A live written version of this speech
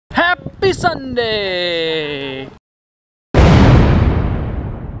Happy Sunday!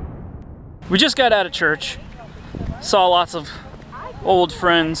 We just got out of church. Saw lots of old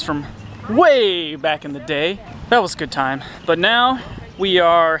friends from way back in the day. That was a good time. But now we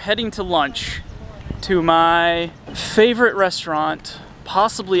are heading to lunch to my favorite restaurant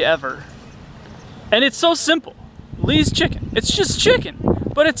possibly ever. And it's so simple. Lee's Chicken. It's just chicken,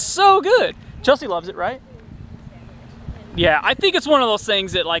 but it's so good. Chelsea loves it, right? Yeah, I think it's one of those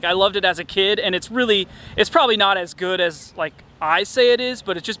things that like I loved it as a kid, and it's probably not as good as like I say it is,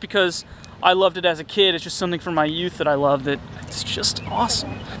 but it's just because I loved it as a kid. It's just something from my youth that I love that it's just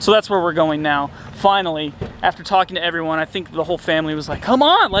awesome. So that's where we're going now. Finally, after talking to everyone, I think the whole family was like, come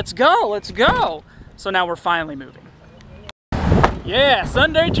on, let's go, let's go. So now we're finally moving. Yeah,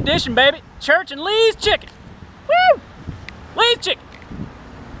 Sunday tradition, baby. Church and Lee's Chicken. Woo! Lee's Chicken.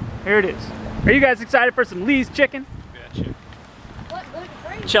 Here it is. Are you guys excited for some Lee's Chicken? Gotcha.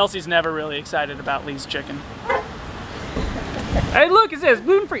 Chelsea's never really excited about Lee's Chicken. Hey, look, it says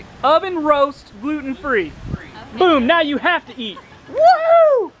gluten-free. Oven roast, gluten-free. Boom, now you have to eat.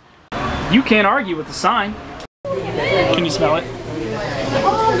 Woo! You can't argue with the sign. Can you smell it?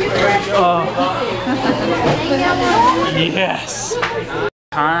 Yes.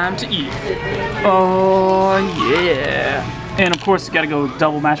 Time to eat. Oh, yeah. And of course, you gotta go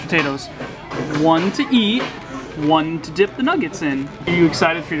double mashed potatoes. One to eat, one to dip the nuggets in. Are you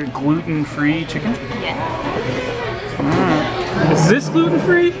excited for your gluten-free chicken? Yeah. Is this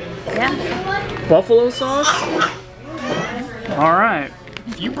gluten-free? Yeah. Buffalo sauce? Alright.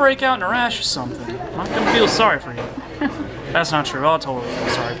 If you break out in a rash or something, I'm not gonna feel sorry for you. That's not true. I'll totally feel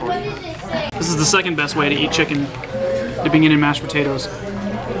sorry for you. This is the second best way to eat chicken. Dipping it in mashed potatoes.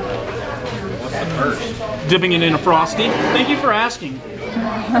 What's the first? Dipping it in a Frosty. Thank you for asking.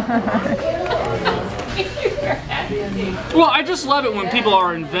 Well, I just love it when people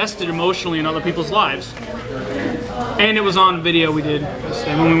are invested emotionally in other people's lives. And it was on video we did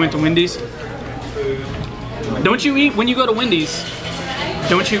yesterday when we went to Wendy's. Don't you eat, when you go to Wendy's,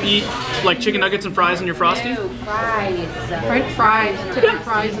 don't you eat like chicken nuggets and fries in your Frosty? No, fries. French fries, chicken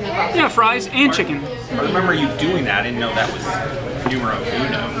fries, and Frosty. Yeah, fries and chicken. I remember you doing that. I didn't know that was numero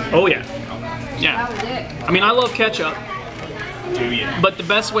uno. Oh yeah. Yeah. That was it. I mean, I love ketchup, Do you? but the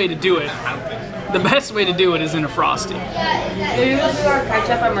best way to do it is in a Frosty. We went to our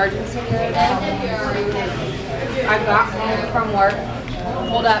ketchup emergency the other day. I got home from work,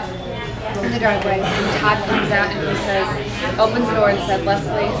 pulled up in the driveway, and Todd comes out and he says, opens the door and said,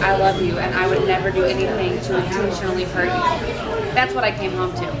 Leslie, I love you, and I would never do anything to intentionally hurt you. That's what I came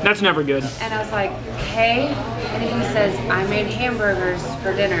home to. That's never good. And I was like, okay. And he says, I made hamburgers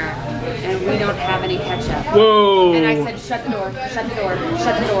for dinner, and we don't have any ketchup. Whoa. And I said, shut the door, shut the door,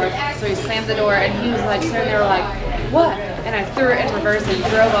 shut the door. So he slammed the door, and he was like sitting there like, what? And I threw it in reverse and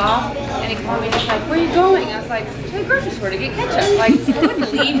drove off. And he called me just like, where are you going? I was like, to the grocery store to get ketchup. Like, I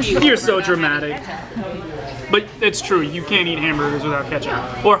wouldn't leave you. You're so without dramatic. any ketchup. But it's true, you can't eat hamburgers without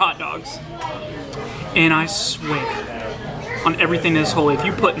ketchup. Or hot dogs. And I swear, on everything that's holy, if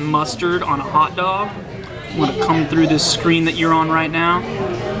you put mustard on a hot dog, I'm gonna come through this screen that you're on right now,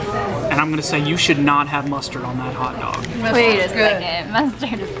 and I'm gonna say you should not have mustard on that hot dog. Wait a second.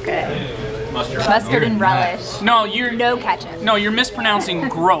 Mustard is good. Mustard and relish. No, you're No ketchup. No, you're mispronouncing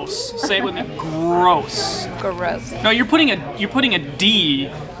gross. Say it with me. Gross. Gross. No, you're putting a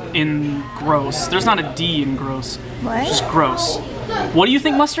D in gross. There's not a D in gross. What? It's just gross. What do you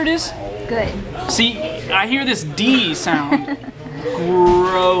think mustard is? Good. See, I hear this D sound.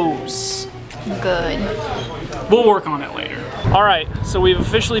 Gross. Good. We'll work on it later. All right, so we've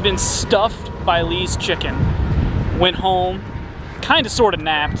officially been stuffed by Lee's Chicken. Went home, kind of sort of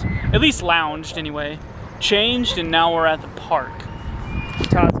napped, at least lounged anyway. Changed, and now we're at the park.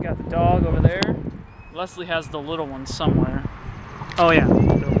 Todd's got the dog over there. Leslie has the little one somewhere. Oh yeah,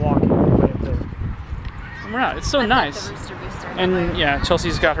 they're walking way up there. And we're out. It's so nice. And yeah,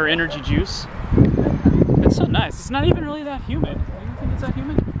 Chelsea's got her energy juice. It's so nice. It's not even really that humid. You don't think it's that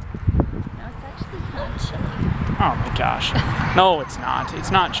humid? No, it's actually kind of chilly. Oh my gosh. No, it's not.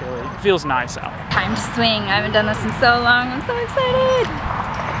 It's not chilly. It feels nice out. Time to swing. I haven't done this in so long. I'm so excited.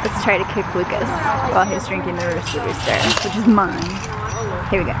 Let's try to kick Lucas while he's drinking the Rooster Booster, which is mine.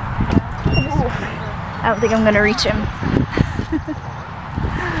 Here we go. I don't think I'm gonna reach him.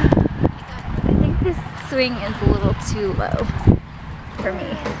 I think this swing is a little too low for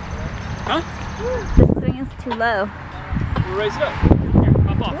me. Huh? This swing is too low. We'll raise it up. Here,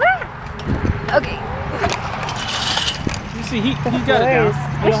 hop off. Okay. You see, he got it down.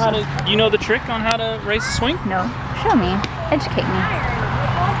 You know how to, you know the trick on how to raise the swing? No. Show me. Educate me.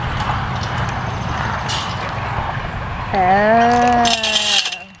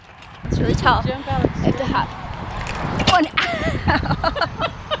 tall. I have to hop. One.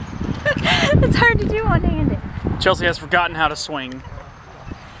 It's hard to do one-handed. Chelsea has forgotten how to swing.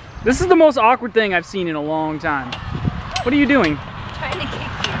 This is the most awkward thing I've seen in a long time. What are you doing? Trying to kick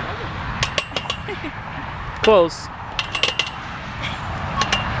you. Close.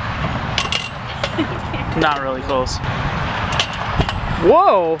 Not really close.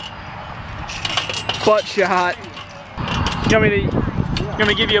 Whoa! Butt shot. You want me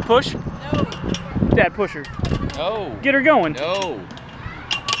to give you a push? No. Dad, push her. No. Get her going. No.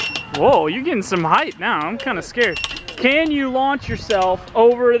 Whoa, you're getting some height now. I'm kind of scared. Can you launch yourself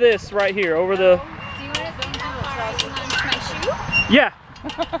over this right here? Over the... Do you want to see how far I can launch my shoe? Yeah.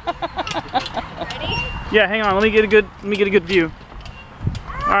 Ready? Yeah, hang on. Let me get a good view.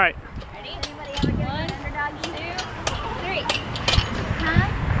 All right. Ready? Anybody have a good one? Underdog, 2,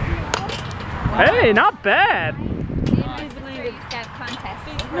 3. Hey, not bad.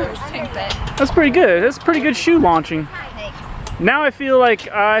 That's pretty good. That's pretty good shoe launching. Thanks. Now I feel like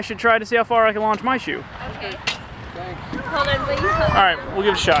I should try to see how far I can launch my shoe. Okay. Hold on, please. All right, we'll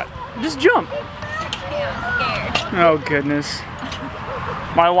give it a shot. Just jump. Yeah, I'm scared. Oh, goodness.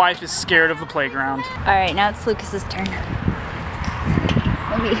 My wife is scared of the playground. All right, now it's Lucas's turn.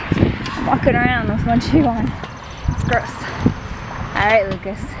 I'm walking around with one shoe on. It's gross. All right,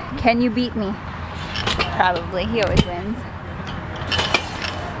 Lucas, can you beat me? Probably. He always wins.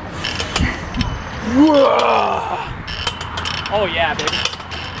 Oh, yeah, baby.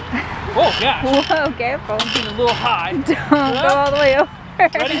 Oh, yeah. Whoa, careful. Getting a little high. Don't go all the way over.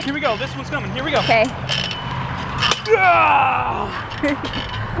 Ready? Here we go. This one's coming. Here we go. Okay. Ah!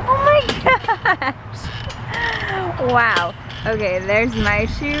 Oh my gosh. Wow. Okay, there's my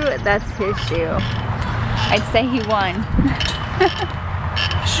shoe. That's his shoe. I'd say he won.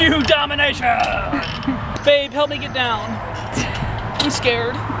 Shoe domination! Babe, help me get down. I'm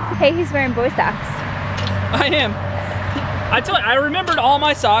scared. Hey, he's wearing boy socks. I am. I remembered all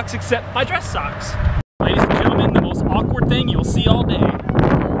my socks except my dress socks. Ladies and gentlemen, the most awkward thing you'll see all day. Look,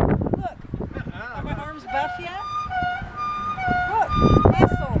 are my arms buff yet? Look,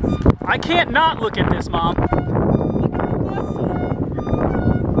 muscles. I can't not look at this, Mom. Look at the muscle.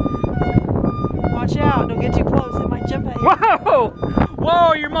 Watch out, don't get too close, it might jump at you. Whoa!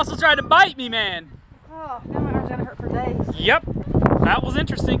 Whoa, your muscles tried to bite me, man. Oh, now my arm's gonna hurt for days. Yep, that was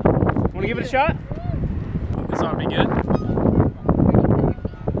interesting. Want to give it a shot? This ought to be good.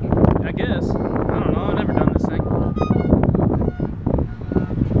 I guess. I don't know, I've never done this thing.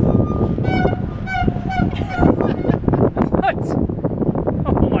 What?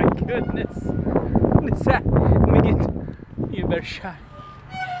 Oh my goodness. What is that? Let me get a better shot.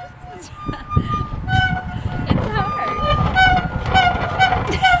 It's hard.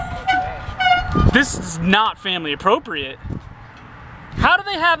 This is not family appropriate. How do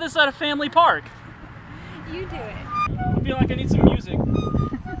they have this at a family park? You do it. I feel like I need some music.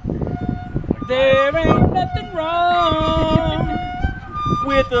 There ain't nothing wrong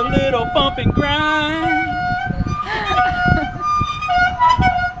with a little bump and grind.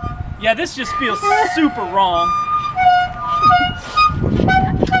 Yeah, this just feels super wrong.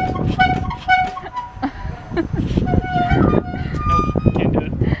 Nope, can't do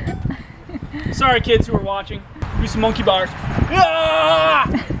it. Sorry, kids who are watching. Do some monkey bars. Ah!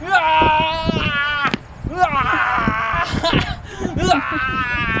 Ah!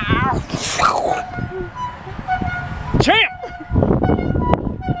 Champ!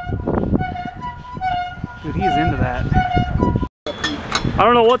 Dude, he is into that. I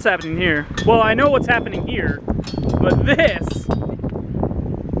don't know what's happening here. Well, I know what's happening here, but this...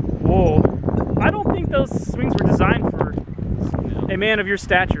 Whoa. I don't think those swings were designed for a man of your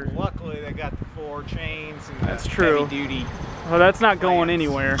stature. Luckily, they got the 4 chains and That's true. heavy duty. Well, that's not going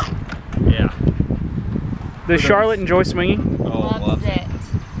anywhere. Yeah. Does Charlotte enjoy swinging? Oh, Loves it.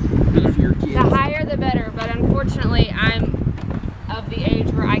 The higher the better, but unfortunately I'm of the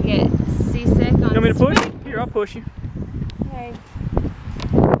age where I get seasick on You want me to push? Here, I'll push you. Okay.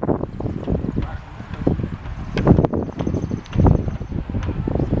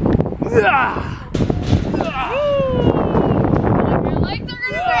 Ah! Your legs are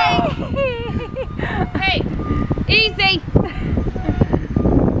gonna break. Hey, easy.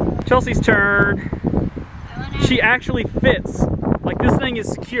 Chelsea's turn. She actually fits. Like, this thing is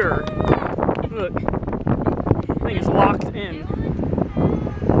secure. Look. This thing is locked in.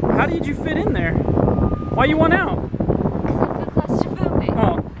 How did you fit in there? Why you want out?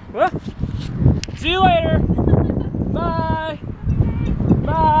 Oh. Well, see you later. Bye.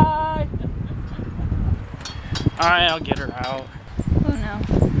 Bye. Alright, I'll get her out. Oh no.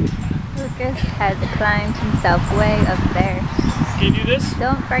 Lucas has climbed himself way up there. Can you do this?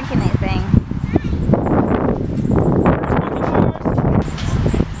 Don't break anything.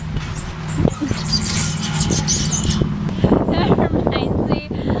 That reminds me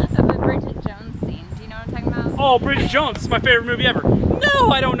of a Bridget Jones scene. Do you know what I'm talking about? Oh, Bridget Jones, this is my favorite movie ever. No,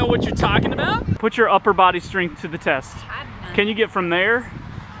 I don't know what you're talking about. Put your upper body strength to the test. Can you get from there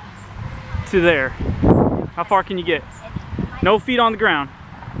to there? How far can you get? No feet on the ground.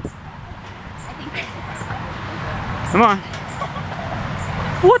 Come on.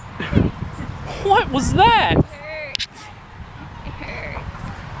 What? What was that? It hurts. It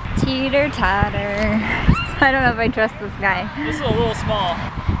hurts. Teeter totter. I don't know if I trust this guy. This is a little small.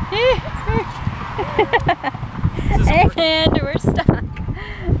 And we're stuck.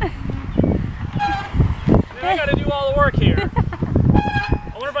 Now I gotta do all the work here.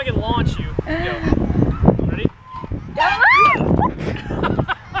 I wonder if I can launch you. Go. Ready?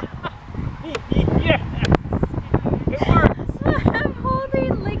 Yes! It works! I'm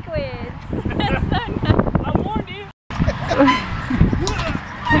holding liquids. That's so nice. I warned you!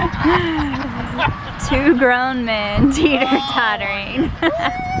 Two grown men teeter-tottering.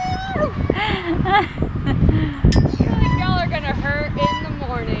 Y'all are gonna hurt in the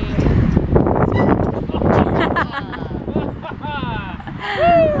morning.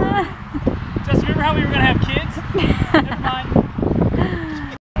 Just remember how we were gonna have kids? Never mind.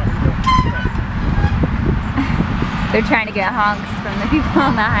 They're trying to get honks from the people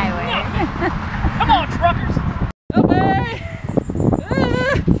on the highway. Come on, truckers! Okay!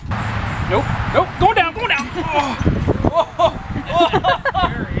 Nope, nope, going down, going down!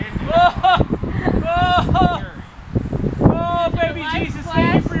 Oh, baby Jesus,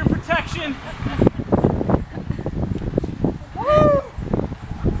 thank you for your protection!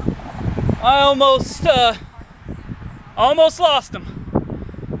 I almost lost them.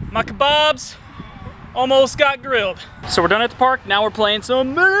 My kebabs almost got grilled. So we're done at the park. Now we're playing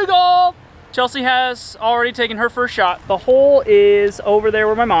some mini golf. Chelsea has already taken her first shot. The hole is over there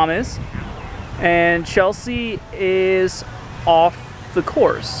where my mom is. And Chelsea is off the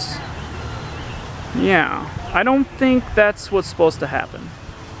course. Yeah, I don't think that's what's supposed to happen.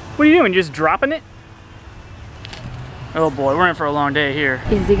 What are you doing, just dropping it? Oh boy, we're in for a long day here.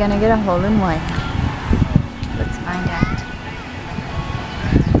 Is he gonna get a hole in one? Let's find out.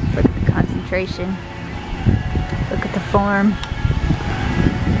 Look at the concentration. Look at the form.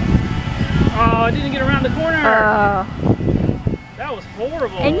 Oh, I didn't get around the corner. Oh. That was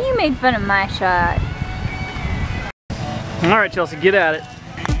horrible. And you made fun of my shot. All right, Chelsea, get at it.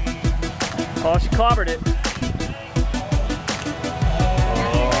 Oh, she clobbered it.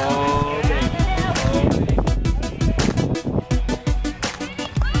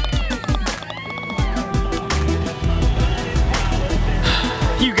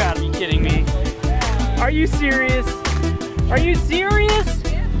 You gotta be kidding me. Are you serious? Are you serious?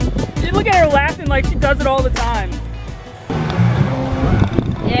 Look at her laughing like she does it all the time.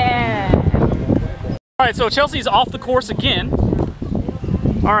 Yeah. All right, so Chelsea's off the course again.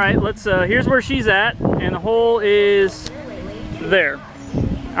 All right, let's, here's where she's at, and the hole is there.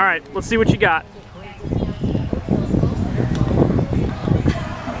 All right, let's see what you got.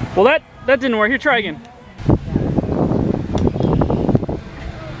 Well, that didn't work. Here, try again.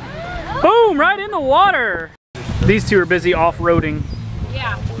 Boom, right in the water. These two are busy off-roading.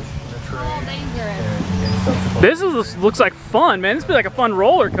 Yeah. All dangerous. This looks like fun, man. This would be like a fun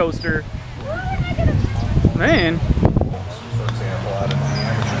roller coaster. Man.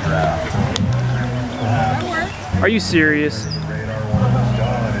 Are you serious?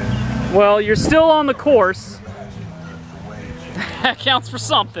 Well, you're still on the course. That counts for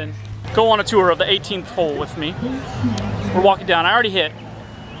something. Go on a tour of the 18th hole with me. We're walking down. I already hit.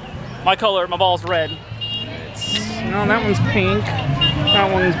 My color, my ball's red. No, that one's pink.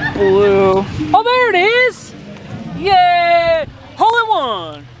 That one's blue. Oh, there it is! Yay! Hole in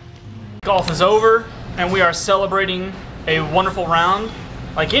one! Golf is over, and we are celebrating a wonderful round,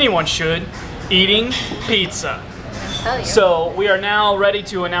 like anyone should, eating pizza. So we are now ready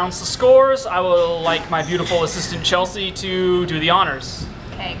to announce the scores. I will like my beautiful assistant Chelsea to do the honors.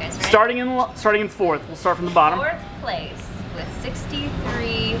 Okay, guys, ready? Starting in fourth. We'll start from the bottom. Fourth place with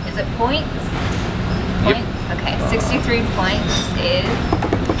 63, is it points? Yep. Points? Okay, 63 points is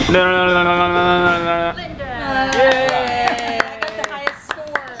No. Linda. Yay! I got the highest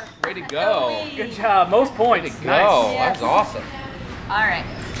score. Way to go. Good job. Most points. Go. Nice. That's awesome. All right.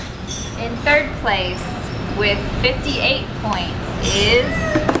 In third place with 58 points is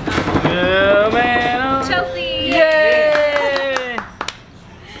Oh man. Chelsea. Yay!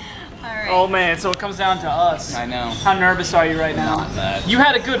 All right. Oh man, so it comes down to us. I know. How nervous are you right now? Not bad. You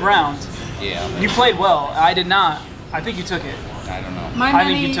had a good round. Yeah. You played well. I did not. I think you took it. I don't know. I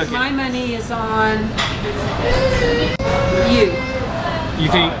think you took it. My money is on you.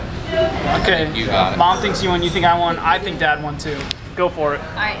 You think? Okay. You got it. Mom thinks you won. You think I won. I think Dad won too. Go for it.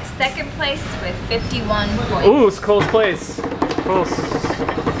 All right, second place with 51 points. Ooh, it's close place. Close.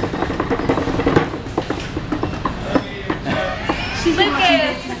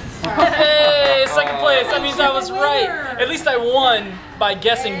 Lucas. Hey, second place. That means I was right. At least I won by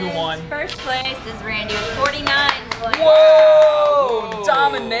guessing who won. First place is Randy with 49 points. Whoa!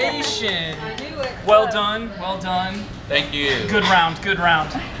 Domination. Well done. Well done. Thank you. Good round. Good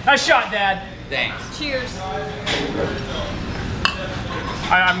round. Nice shot, Dad. Thanks. Cheers.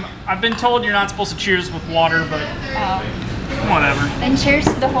 I've been told you're not supposed to cheers with water, but whatever. And cheers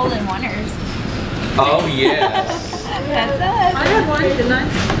to the hole-in-oneers. Oh, yes. That's us. I had one, didn't I?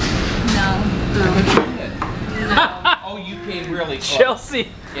 No. Oh, you came really close. Chelsea.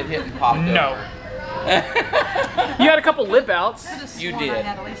 Get hit and popped No. over. You had a couple lip outs. You I did.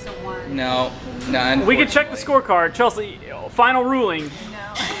 had at least a one. No, none. We could check the scorecard. Chelsea, final ruling.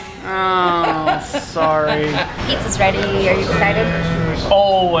 Oh, sorry. Pizza's ready. Are you excited?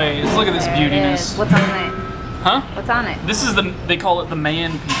 Always. Look at this There it beautiness. is. What's on it? Huh? What's on it? This is they call it the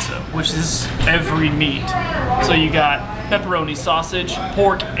man pizza, which is every meat. So you got pepperoni, sausage,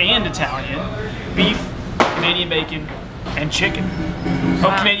 pork, and Italian, beef, Canadian bacon, and chicken.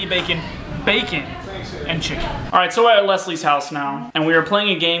 Oh, Canadian bacon, bacon, and chicken. All right, so we're at Leslie's house now, and we are playing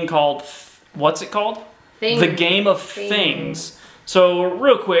a game called, what's it called? Things. The Game of Things. So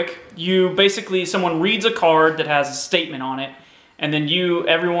real quick, someone reads a card that has a statement on it, and then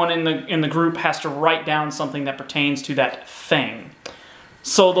everyone in the group has to write down something that pertains to that thing.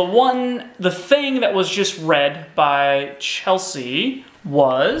 So the thing that was just read by Chelsea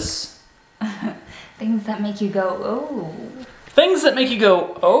was Things that make you go, oh. things that make you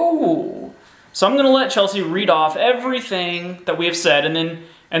go, oh. So I'm gonna let Chelsea read off everything that we have said, and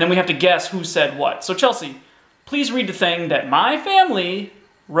then we have to guess who said what. So Chelsea, please read the thing that my family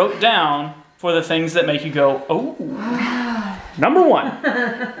wrote down for the things that make you go, oh. Number 1.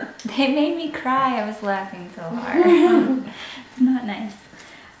 They made me cry. I was laughing so hard. It's not nice.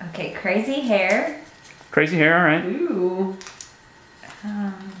 Okay, crazy hair. Crazy hair, all right. Ooh.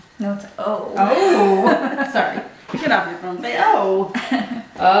 No, it's oh. Oh. Sorry. Get off your phone. Say oh.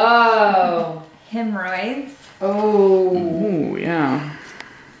 Oh. Hemorrhoids. Oh. Ooh, yeah.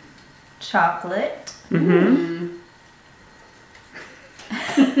 Chocolate. Mm-hmm.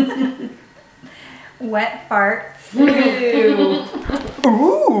 Wet farts. Ew.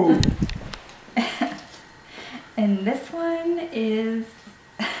 Ooh. And this one is...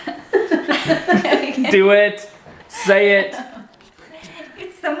 Do it. Say it.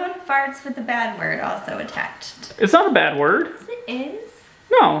 It's someone farts with a bad word also attached. It's not a bad word. Yes, it is.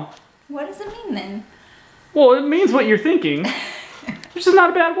 No. What does it mean then? Well, it means what you're thinking. It's just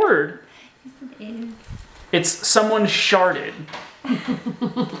not a bad word. Yes, it is. It's someone sharded.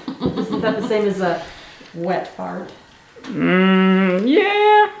 Isn't that the same as a wet fart?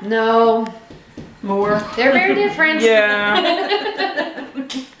 Yeah. No. More. They're very different. Yeah.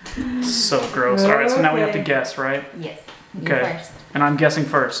 So gross. All right, so now we have to guess, right? Yes. You Okay. first. And I'm guessing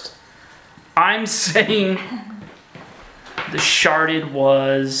first. I'm saying the sharded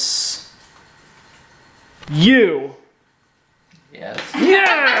was you. Yes.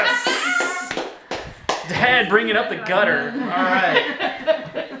 Yes! Dad, bringing up the gutter. All right.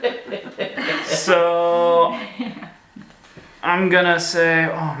 So I'm gonna say,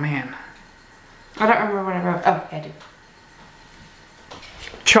 oh man, I don't remember what I wrote. Oh, I do.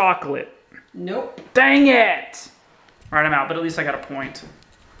 chocolate. Nope. Dang it! All right, I'm out, but at least I got a point.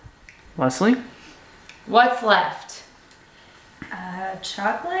 Leslie? What's left?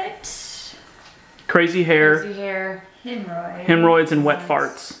 Chocolate. Crazy hair, Crazy hair. hemorrhoids, and wet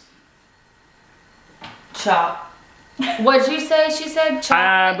farts. Chop. What'd you say? She said I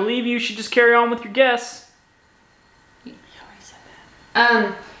chocolate. believe you should just carry on with your guess.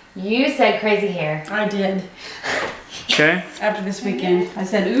 You said crazy hair. I did. Okay. After this weekend, I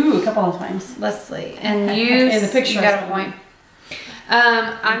said ooh a couple of times. Leslie. And you, In the picture you I got a saw. point.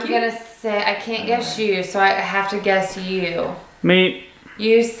 I'm gonna say I can't guess you, so I have to guess you. Me.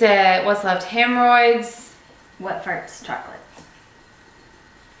 You said what's left? Hemorrhoids. Wet farts, chocolate.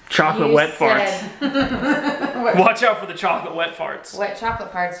 Chocolate You wet farts. said Watch out for the chocolate wet farts. Wet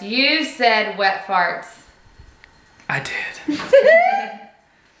chocolate farts. You said wet farts. I did.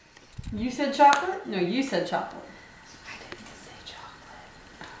 You said chocolate? No, you said chocolate. I didn't say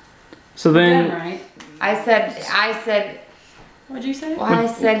chocolate. So Damn then, right. I said. What'd you say? Well, I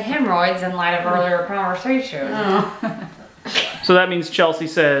said hemorrhoids in light of earlier conversation. Oh. so that means Chelsea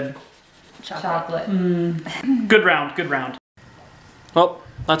said, Chocolate. good round, good round. Well,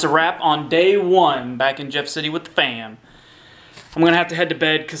 that's a wrap on day 1 back in Jeff City with the fam. I'm gonna have to head to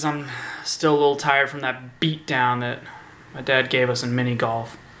bed because I'm still a little tired from that beat down that my dad gave us in mini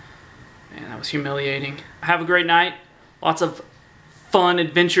golf. Man, that was humiliating. Have a great night. Lots of fun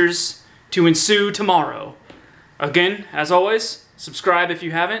adventures to ensue tomorrow. Again, as always, subscribe if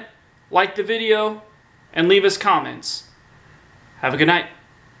you haven't, like the video, and leave us comments. Have a good night.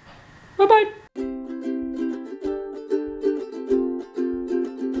 Bye-bye.